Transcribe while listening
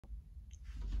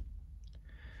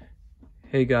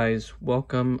Hey guys,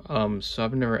 welcome. So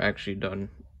I've never actually done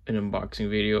an unboxing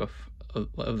video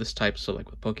of this type, so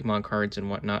like with Pokemon cards and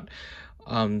whatnot.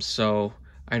 So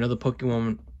I know the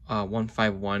Pokemon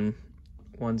 151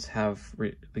 ones have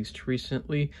released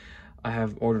recently. I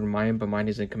have ordered mine, but mine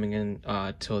isn't coming in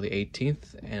till the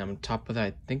 18th. And on top of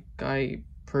that, I think I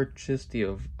purchased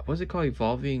the what's it called?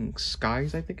 Evolving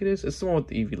Skies, I think it is. It's the one with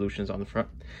the evolutions on the front.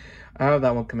 I have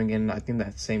that one coming in, I think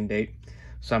that same date.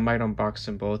 So I might unbox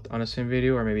them both on the same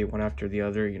video, or maybe one after the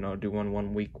other, you know, do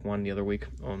one week, one the other week.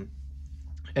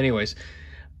 Anyways,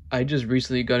 I just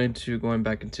recently got into going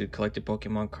back into collected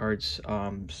Pokemon cards.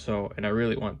 And I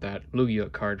really want that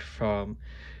Lugia card from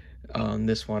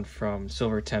this one from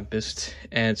Silver Tempest.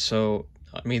 And so,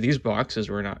 I mean, these boxes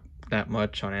were not that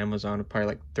much on Amazon, probably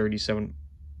like 37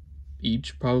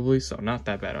 each probably, so not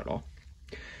that bad at all.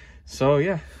 So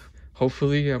yeah,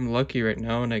 hopefully I'm lucky right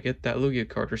now and I get that Lugia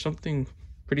card or something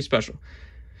pretty special.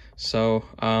 So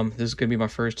this is gonna be my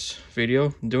first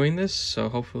video doing this, so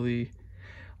hopefully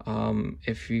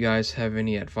if you guys have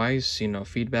any advice, you know,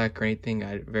 feedback or anything,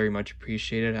 I very much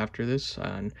appreciate it after this.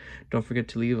 And don't forget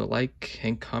to leave a like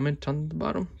and comment on the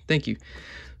bottom. Thank you.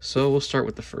 So we'll start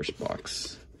with the first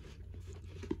box.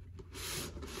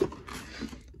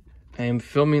 I am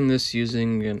filming this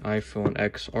using an iPhone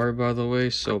XR, by the way,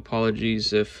 so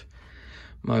apologies if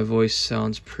my voice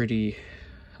sounds pretty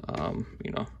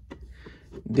you know,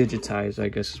 digitized, I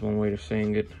guess is one way of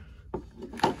saying it.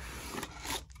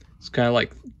 It's kind of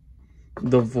like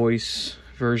the voice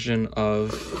version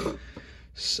of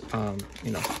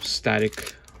you know,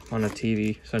 static on a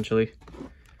TV, essentially.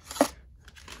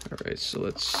 All right, so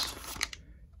let's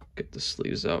get the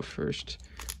sleeves out first.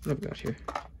 What have we got here?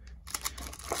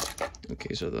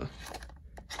 Okay, so the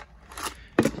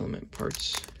element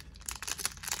parts.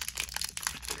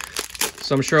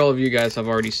 So I'm sure all of you guys have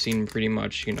already seen pretty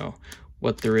much, you know,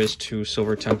 what there is to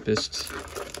Silver Tempest.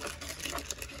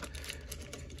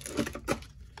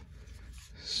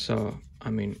 So, I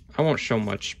mean, I won't show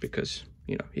much because,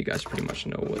 you know, you guys pretty much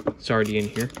know what's already in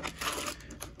here.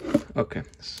 Okay,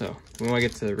 so we want to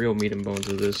get to the real meat and bones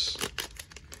of this.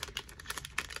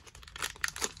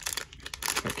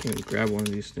 I can't even grab one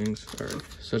of these things. All right,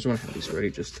 so I just want to have these ready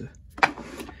just to,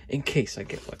 in case I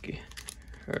get lucky.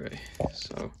 All right,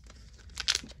 so.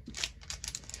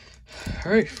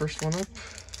 All right, first one up.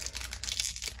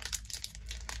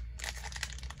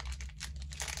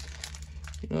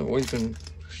 You know, I've always been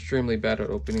extremely bad at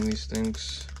opening these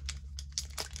things.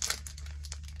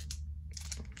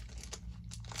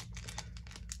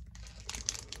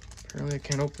 Apparently I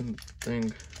can't open the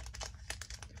thing.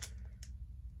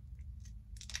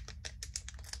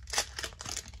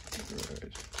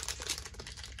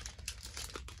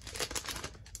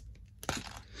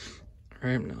 All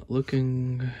right, I'm not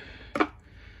looking.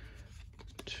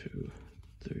 2,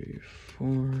 3,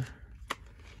 4.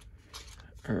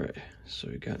 All right, so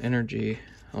we got energy,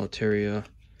 Altaria,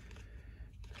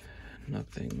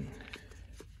 nothing.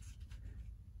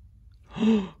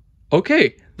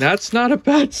 Okay, that's not a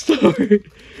bad start.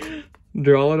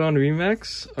 Draw it on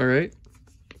VMAX. All right.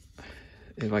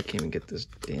 If I can't even get this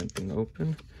damn thing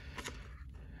open.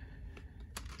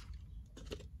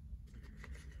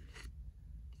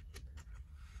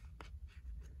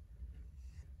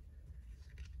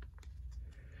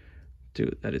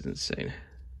 Dude, that is insane.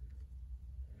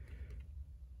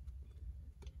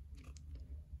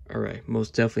 All right,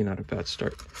 most definitely not a bad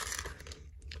start.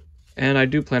 And I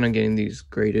do plan on getting these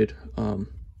graded.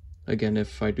 Again,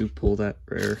 if I do pull that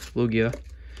rare Lugia.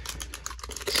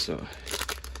 So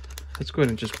let's go ahead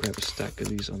and just grab a stack of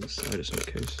these on the side just in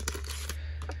case.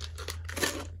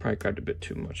 Probably grabbed a bit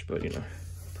too much, but you know,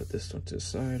 put this one to the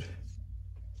side.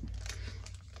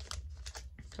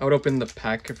 I would open the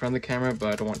pack in front of the camera,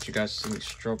 but I don't want you guys to see me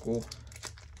struggle.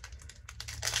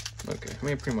 Okay, I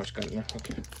mean, I pretty much got it now.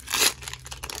 Okay.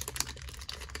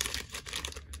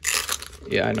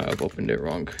 Yeah, I know I've opened it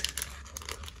wrong.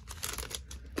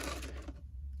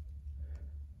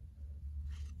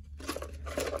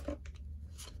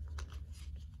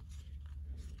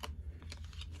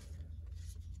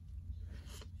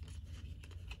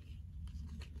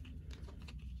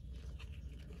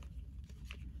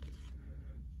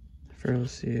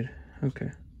 Ferroseed, okay.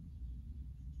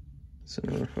 That's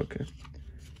another, okay.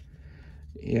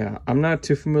 Yeah, I'm not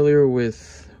too familiar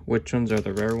with which ones are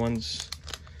the rare ones,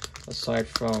 aside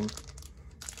from,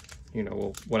 you know,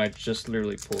 well, what I just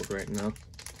literally pulled right now.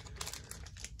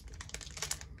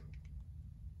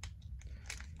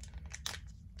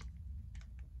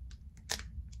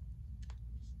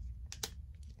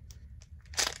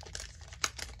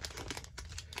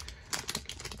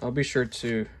 I'll be sure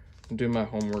to do my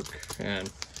homework and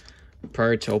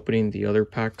prior to opening the other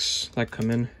packs that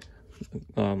come in,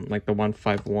 like the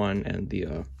 151 and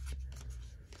the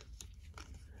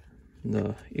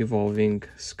Evolving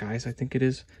Skies, I think it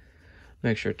is.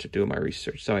 Make sure to do my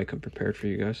research so I can prepare for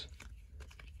you guys.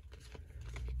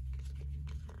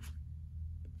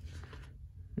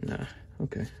 Nah,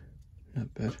 okay,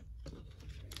 not bad.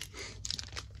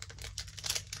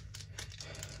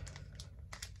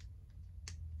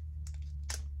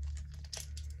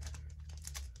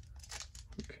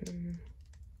 Okay.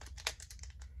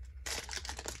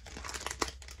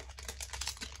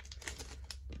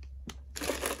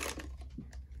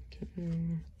 Okay.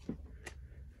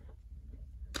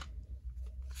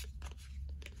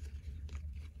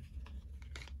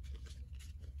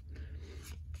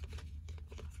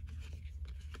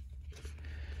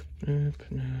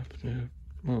 Nope.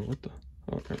 Oh, what the?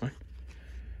 Oh, never mind.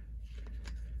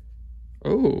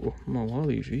 Oh,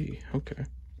 Mawali V. Okay.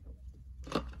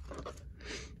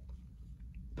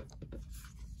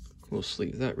 We'll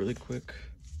sleeve that really quick.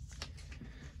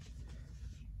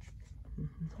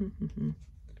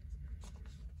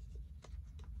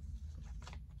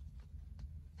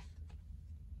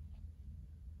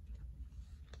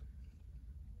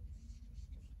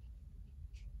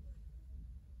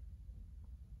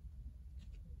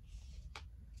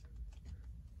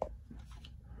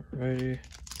 Alrighty.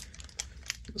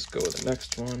 Let's go with the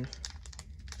next one.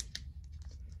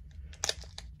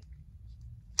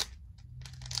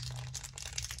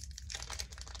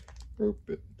 Rope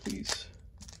it, please.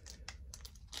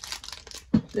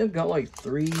 They've got like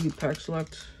 3 packs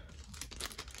left.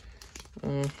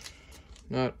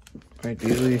 Not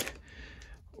ideally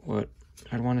what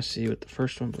I'd want to see with the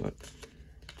first one, but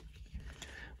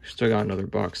we still got another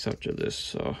box after this,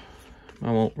 so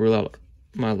I won't rule out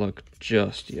my luck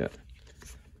just yet.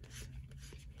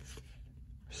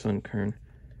 Sunkern.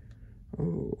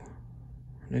 Oh,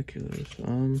 ridiculous.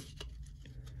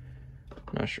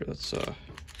 Not sure that's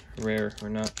rare or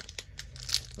not.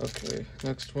 Okay,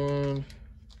 next one.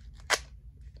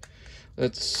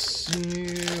 Let's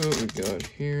see what we got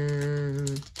here.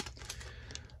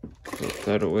 Put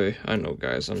that away. I know,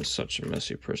 guys, I'm such a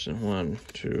messy person. 1,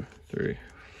 2, 3,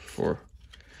 4.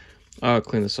 I'll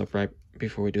clean this up right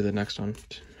before we do the next one.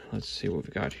 Let's see what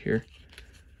we got here.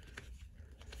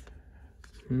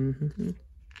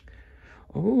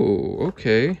 Oh,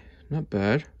 okay. Not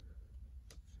bad.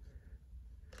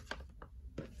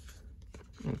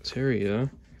 Altaria.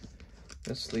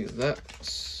 Let's leave that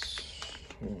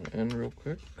in real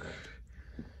quick.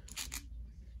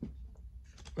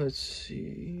 Let's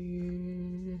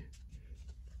see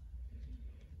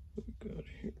what we got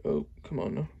here. Oh, come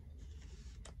on now.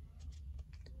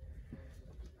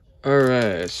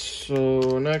 Alright,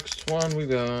 so next one we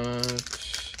got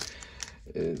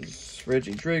is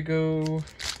Reggie Drago.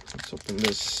 Let's open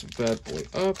this bad boy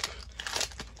up.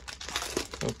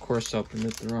 Of course, I opened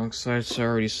it the wrong side, so I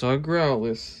already saw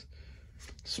Growlithe.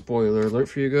 Spoiler alert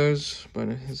for you guys, but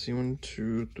I can see 1,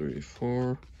 2, 3,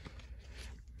 4.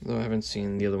 Though I haven't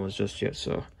seen the other ones just yet,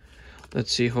 so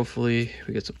let's see. Hopefully,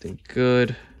 we get something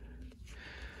good.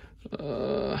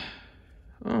 Oh,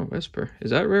 Whisper.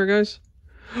 Is that rare, guys?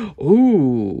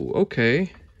 Ooh,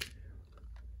 okay.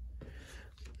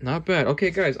 Not bad.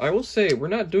 Okay, guys, I will say we're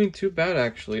not doing too bad,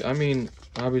 actually. I mean,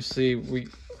 obviously, we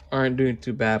aren't doing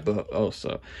too bad, but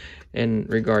also in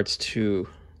regards to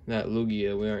that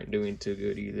Lugia, we aren't doing too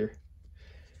good either.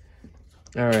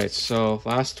 Alright, so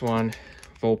last one,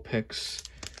 Vulpix.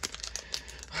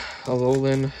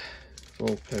 Alolan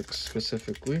Vulpix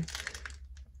specifically.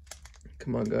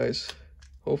 Come on, guys.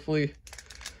 Hopefully,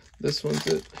 this one's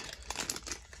it.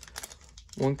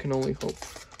 One can only hope.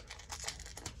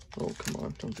 Oh, come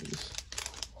on, don't do this.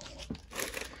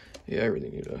 Yeah, I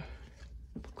really need to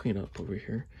clean up over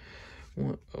here.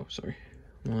 Oh, sorry.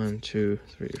 1, 2,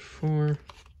 3, 4.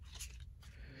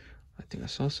 I think I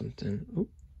saw something. Oh,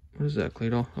 what is that,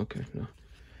 Claydol? Okay, no.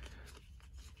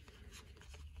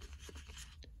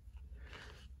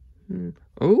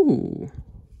 Oh,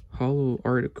 Hollow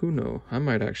Articuno. I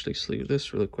might actually sleeve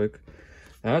this really quick.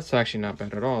 That's actually not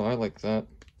bad at all. I like that.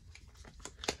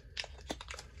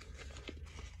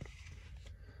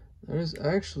 That is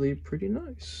actually pretty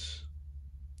nice.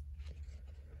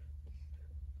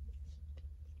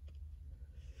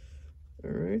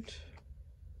 Alright.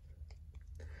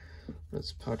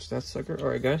 Let's pouch that sucker.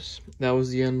 Alright, guys. That was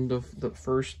the end of the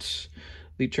first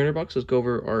Elite Trainer box. Let's go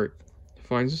over our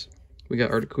finds. We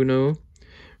got Articuno,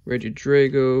 Reggie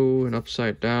Drago, an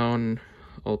Upside Down,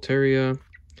 Altaria,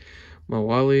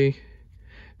 Mawali,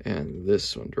 and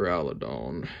this one,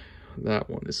 Duraludon. That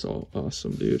one is all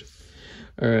awesome, dude.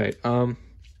 Alright,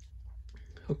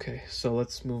 Okay, so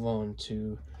let's move on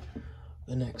to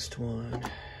the next one.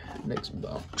 Next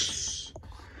box.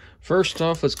 First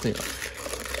off, let's clean up.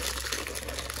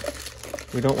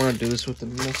 We don't want to do this with the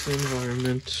messy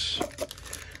environment.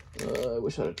 I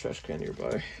wish I had a trash can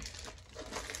nearby.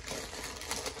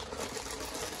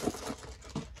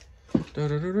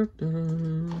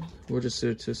 We'll just sit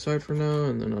it to the side for now,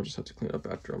 and then I'll just have to clean it up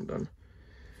after I'm done.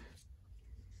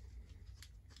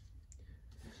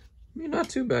 I mean, not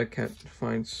too bad cat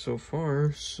finds so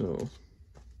far, so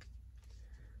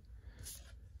as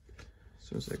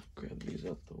soon as I grab these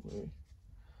out the way.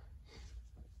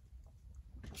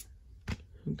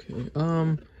 Okay,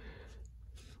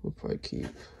 we'll probably keep,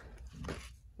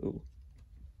 ooh.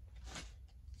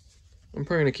 I'm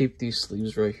probably gonna keep these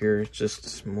sleeves right here,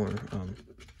 just more,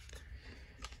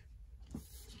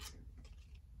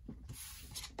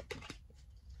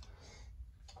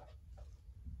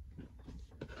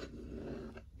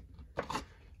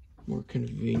 more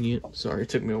convenient. Sorry, it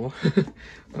took me a while.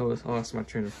 I lost my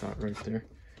train of thought right there.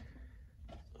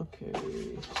 Okay,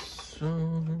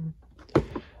 so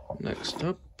next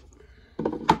up.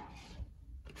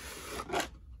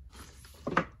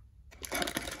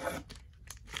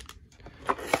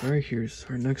 Alright, here's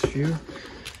our next view.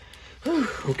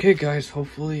 Okay, guys,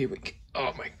 hopefully we can,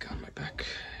 oh my god, my back.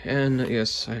 And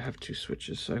yes, I have two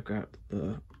switches. So I've got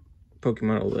the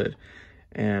Pokemon OLED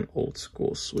and old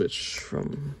school switch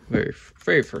from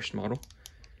very first model.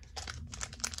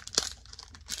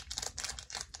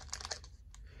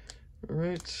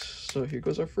 Alright, so here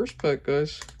goes our first pack,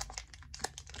 guys.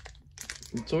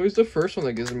 It's always the first one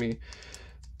that gives me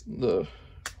the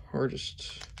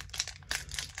hardest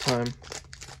time.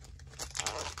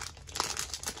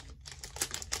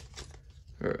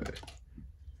 Alright.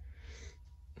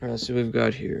 Alright, let's see what we've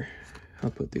got here.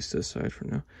 I'll put these to the side for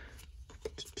now.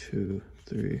 2,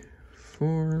 3,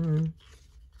 4.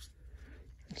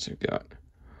 So we got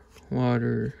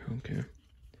water. Okay.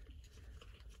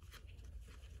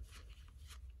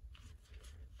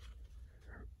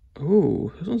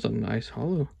 Oh, this one's a nice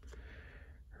hollow.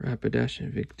 Rapidash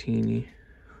and Victini.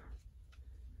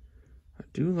 I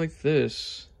do like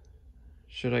this.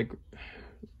 Should I?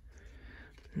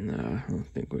 Nah, I don't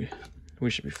think we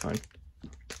should be fine.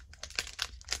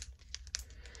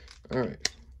 All right,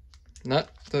 not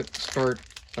the start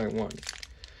I want,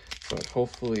 but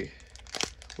hopefully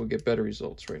we'll get better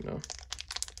results right now.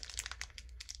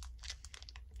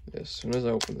 As soon as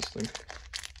I open this thing.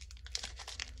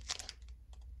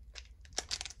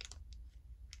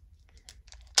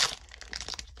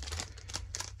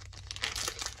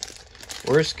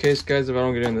 Worst case, guys, if I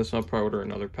don't get in this, I'll probably order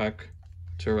another pack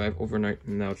to arrive overnight,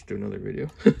 and now just do another video.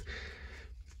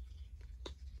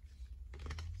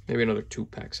 Maybe another 2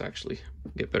 packs, actually.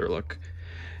 Get better luck.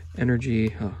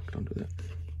 Energy. Oh, don't do that.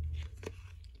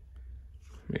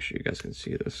 Make sure you guys can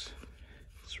see this.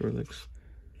 Swirlix,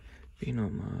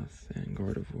 Venomoth, and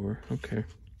Gardevoir. Okay.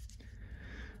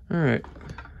 Alright.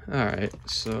 Alright,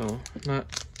 so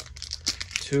not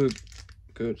too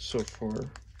good so far.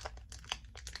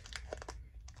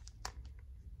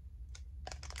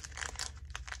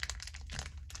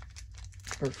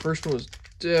 Our first one was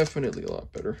definitely a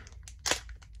lot better.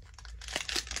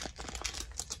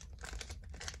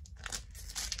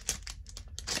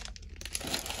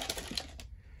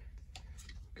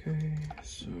 Okay,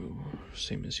 so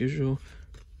same as usual.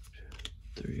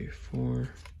 2, 3, 4.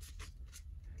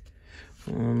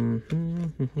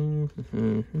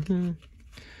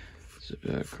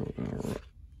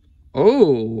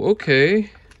 Oh, okay.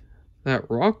 That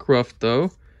Rockruff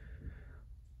though.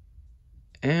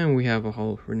 And we have a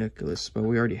hollow Ranunculus, but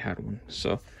we already had one.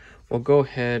 So we'll go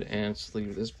ahead and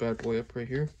sleeve this bad boy up right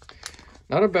here.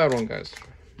 Not a bad one, guys.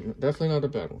 Definitely not a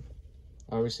bad one.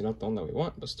 Obviously not the one that we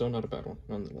want, but still not a bad one,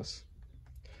 nonetheless.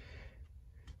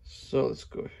 So let's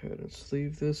go ahead and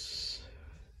sleeve this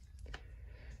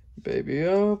baby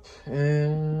up.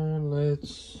 And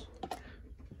let's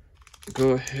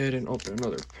go ahead and open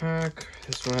another pack.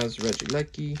 This one has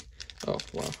Regieleki. Oh,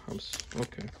 wow.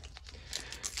 Okay.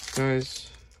 Guys.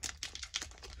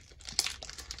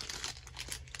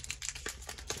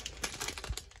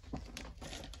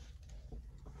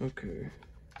 Okay.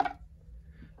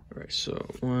 Alright, so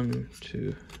 1,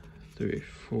 2, 3,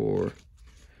 4.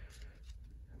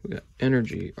 We got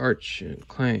Energy, Archon,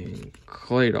 Clang,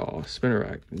 Claydol,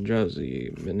 Spinarak,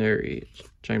 Juzzy, Mineri,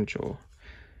 Chimchol,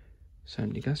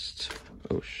 Sandygast.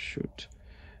 Oh shoot.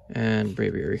 And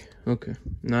Braviary. Okay.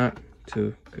 Not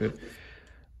too good.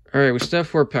 Alright, we still have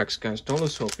 4 packs, guys. Don't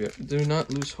lose hope yet. Do not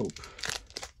lose hope.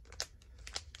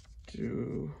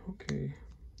 Okay.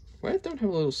 Why don't have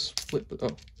a little split?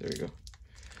 Oh, there we go.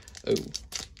 Oh,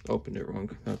 Opened it wrong,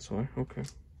 that's why. Okay.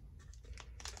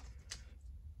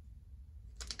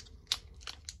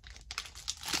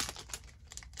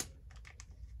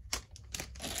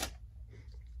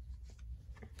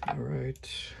 All right.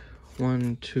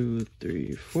 1, 2,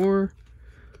 3, 4.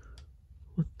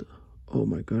 What the? Oh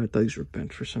my god, I thought these were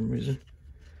bent for some reason.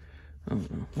 I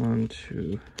don't know. 1,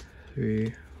 2,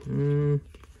 3. Oh,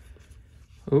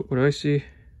 what do I see?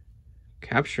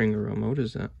 Capturing aroma. What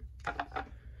is that?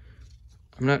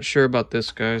 I'm not sure about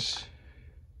this, guys.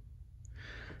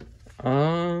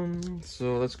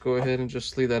 So let's go ahead and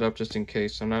just leave that up just in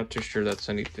case. I'm not too sure that's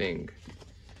anything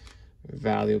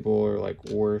valuable or like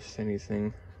worth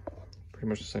anything. Pretty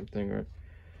much the same thing, right?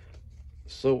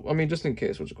 So, I mean, just in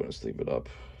case, we're just going to leave it up.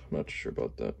 I'm not sure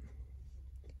about that.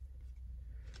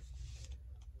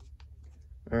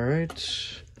 All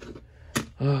right.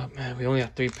 Oh man, we only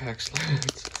have 3 packs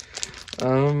left.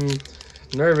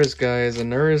 Nervous, guys. I'm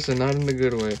nervous and not in a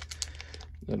good way.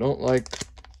 I don't like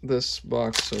this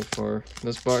box so far.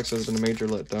 This box has been a major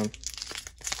letdown.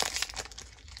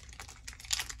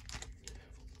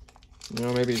 You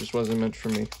know, maybe it just wasn't meant for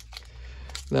me.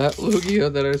 That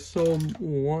Lugia that I so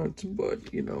want,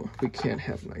 but you know, we can't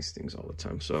have nice things all the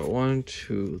time. So 1,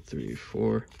 2, 3,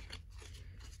 4.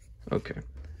 Okay.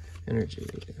 Energy.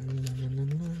 What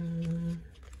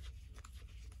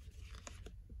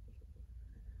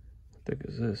the heck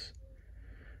is this?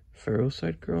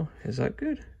 Ferrocide Girl? Is that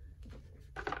good?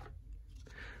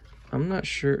 I'm not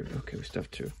sure. Okay, we still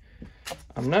have 2.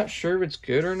 I'm not sure if it's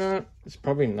good or not. It's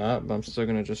probably not, but I'm still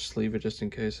gonna just leave it just in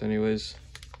case anyways.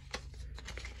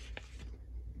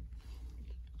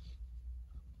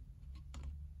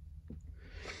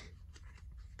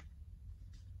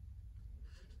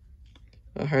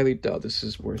 I highly doubt this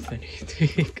is worth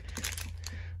anything.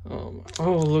 Oh,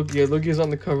 Lugia's on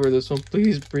the cover of this one.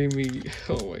 Please bring me,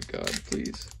 oh my god,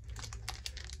 please.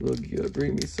 Lugia,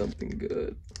 bring me something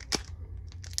good.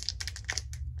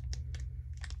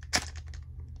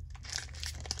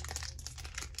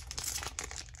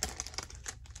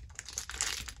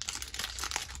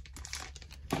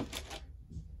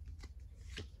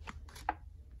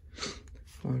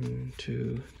 One,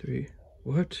 2, 3.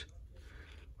 What?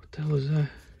 What the hell is that?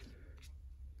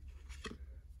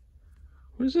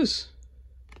 What is this?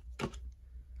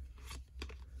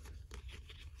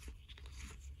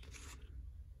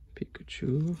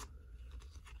 Pikachu.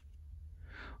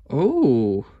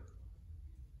 Oh.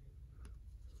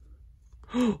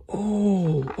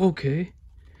 Oh, okay.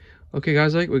 Okay,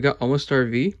 guys, like we got Almost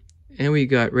RV and we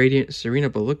got Radiant Serena,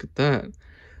 but look at that.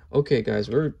 Okay, guys,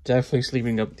 we're definitely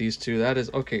sleeping up these 2. That is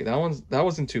okay. That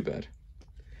wasn't too bad.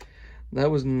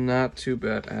 That was not too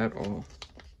bad at all.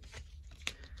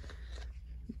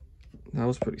 That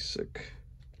was pretty sick.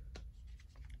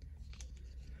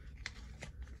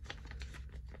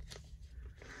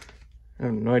 I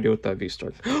have no idea what that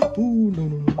V-Star. Ooh,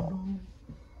 no.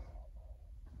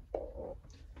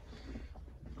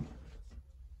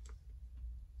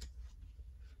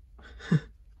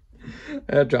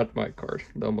 I dropped my card,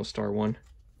 the Almost Star one.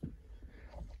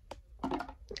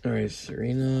 All right,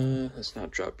 Serena, let's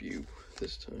not drop you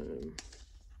this time.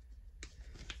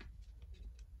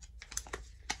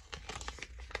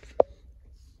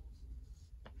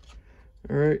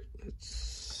 All right,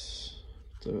 let's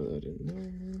throw that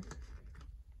in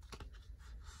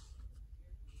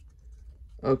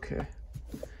there. Okay.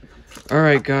 All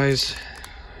right, guys.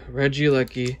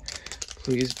 Regieleki,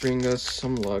 please bring us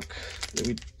some luck.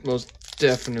 We most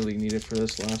definitely need it for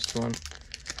this last one.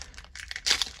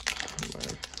 Oh,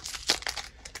 man.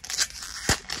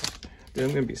 Dude,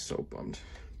 I'm gonna be so bummed.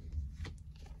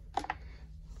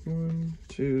 1,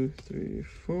 2, 3,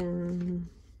 4.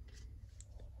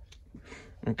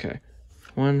 Okay.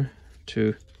 1,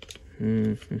 2.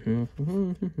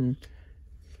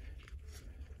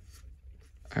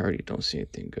 I already don't see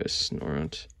anything good.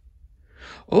 Snorunt.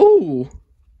 Oh!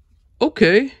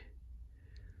 Okay.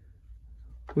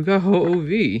 We got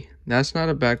Ho-Oh-V. That's not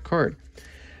a bad card.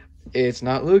 It's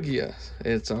not Lugia.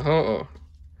 It's a Ho-Oh.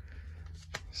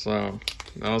 So,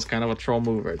 that was kind of a troll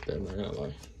move right there, I'm not gonna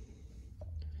lie.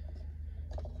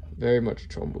 Very much a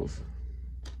troll move.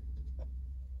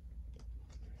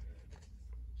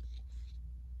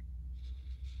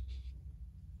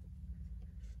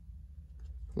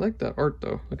 I like that art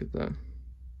though. Look at that.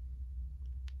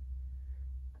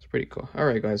 It's pretty cool.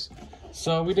 Alright guys.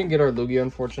 So we didn't get our Lugia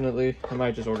unfortunately. I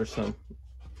might just order an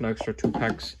extra 2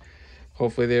 packs.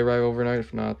 Hopefully they arrive overnight.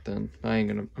 If not, then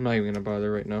I'm not even gonna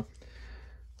bother right now.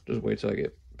 Just wait till I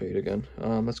get paid again.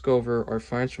 Let's go over our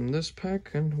finds from this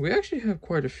pack, and we actually have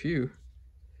quite a few.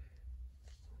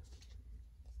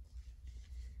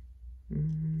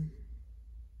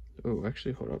 Oh,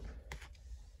 actually, hold up.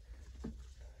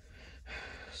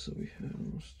 So we had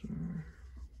All-Star.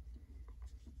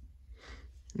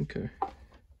 Okay.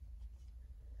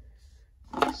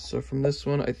 So from this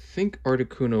one, I think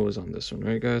Articuno was on this one,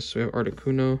 right, guys? So we have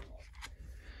Articuno.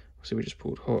 So we just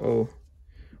pulled Ho-Oh.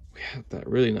 We have that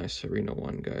really nice Serena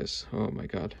one, guys. Oh my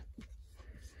god.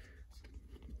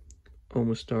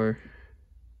 Omastar.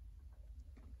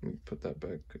 Let me put that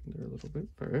back in there a little bit.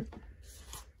 All right.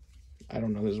 I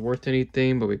don't know if this is worth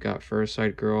anything, but we got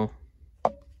Fireside Girl.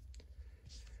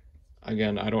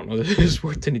 Again, I don't know if this is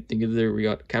worth anything either. We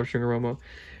got Capturing Aroma,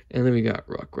 and then we got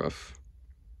Rockruff.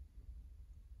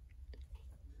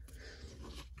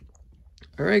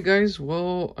 Alright guys,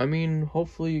 well, I mean,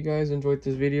 hopefully you guys enjoyed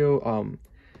this video.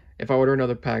 If I order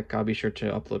another pack, I'll be sure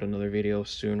to upload another video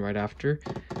soon right after.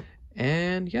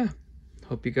 And yeah,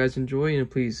 hope you guys enjoy, and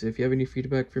please, if you have any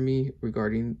feedback for me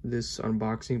regarding this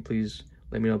unboxing, please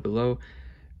let me know below.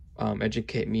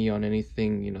 Educate me on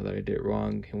anything, you know, that I did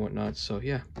wrong and whatnot. So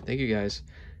yeah, thank you guys.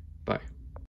 Bye.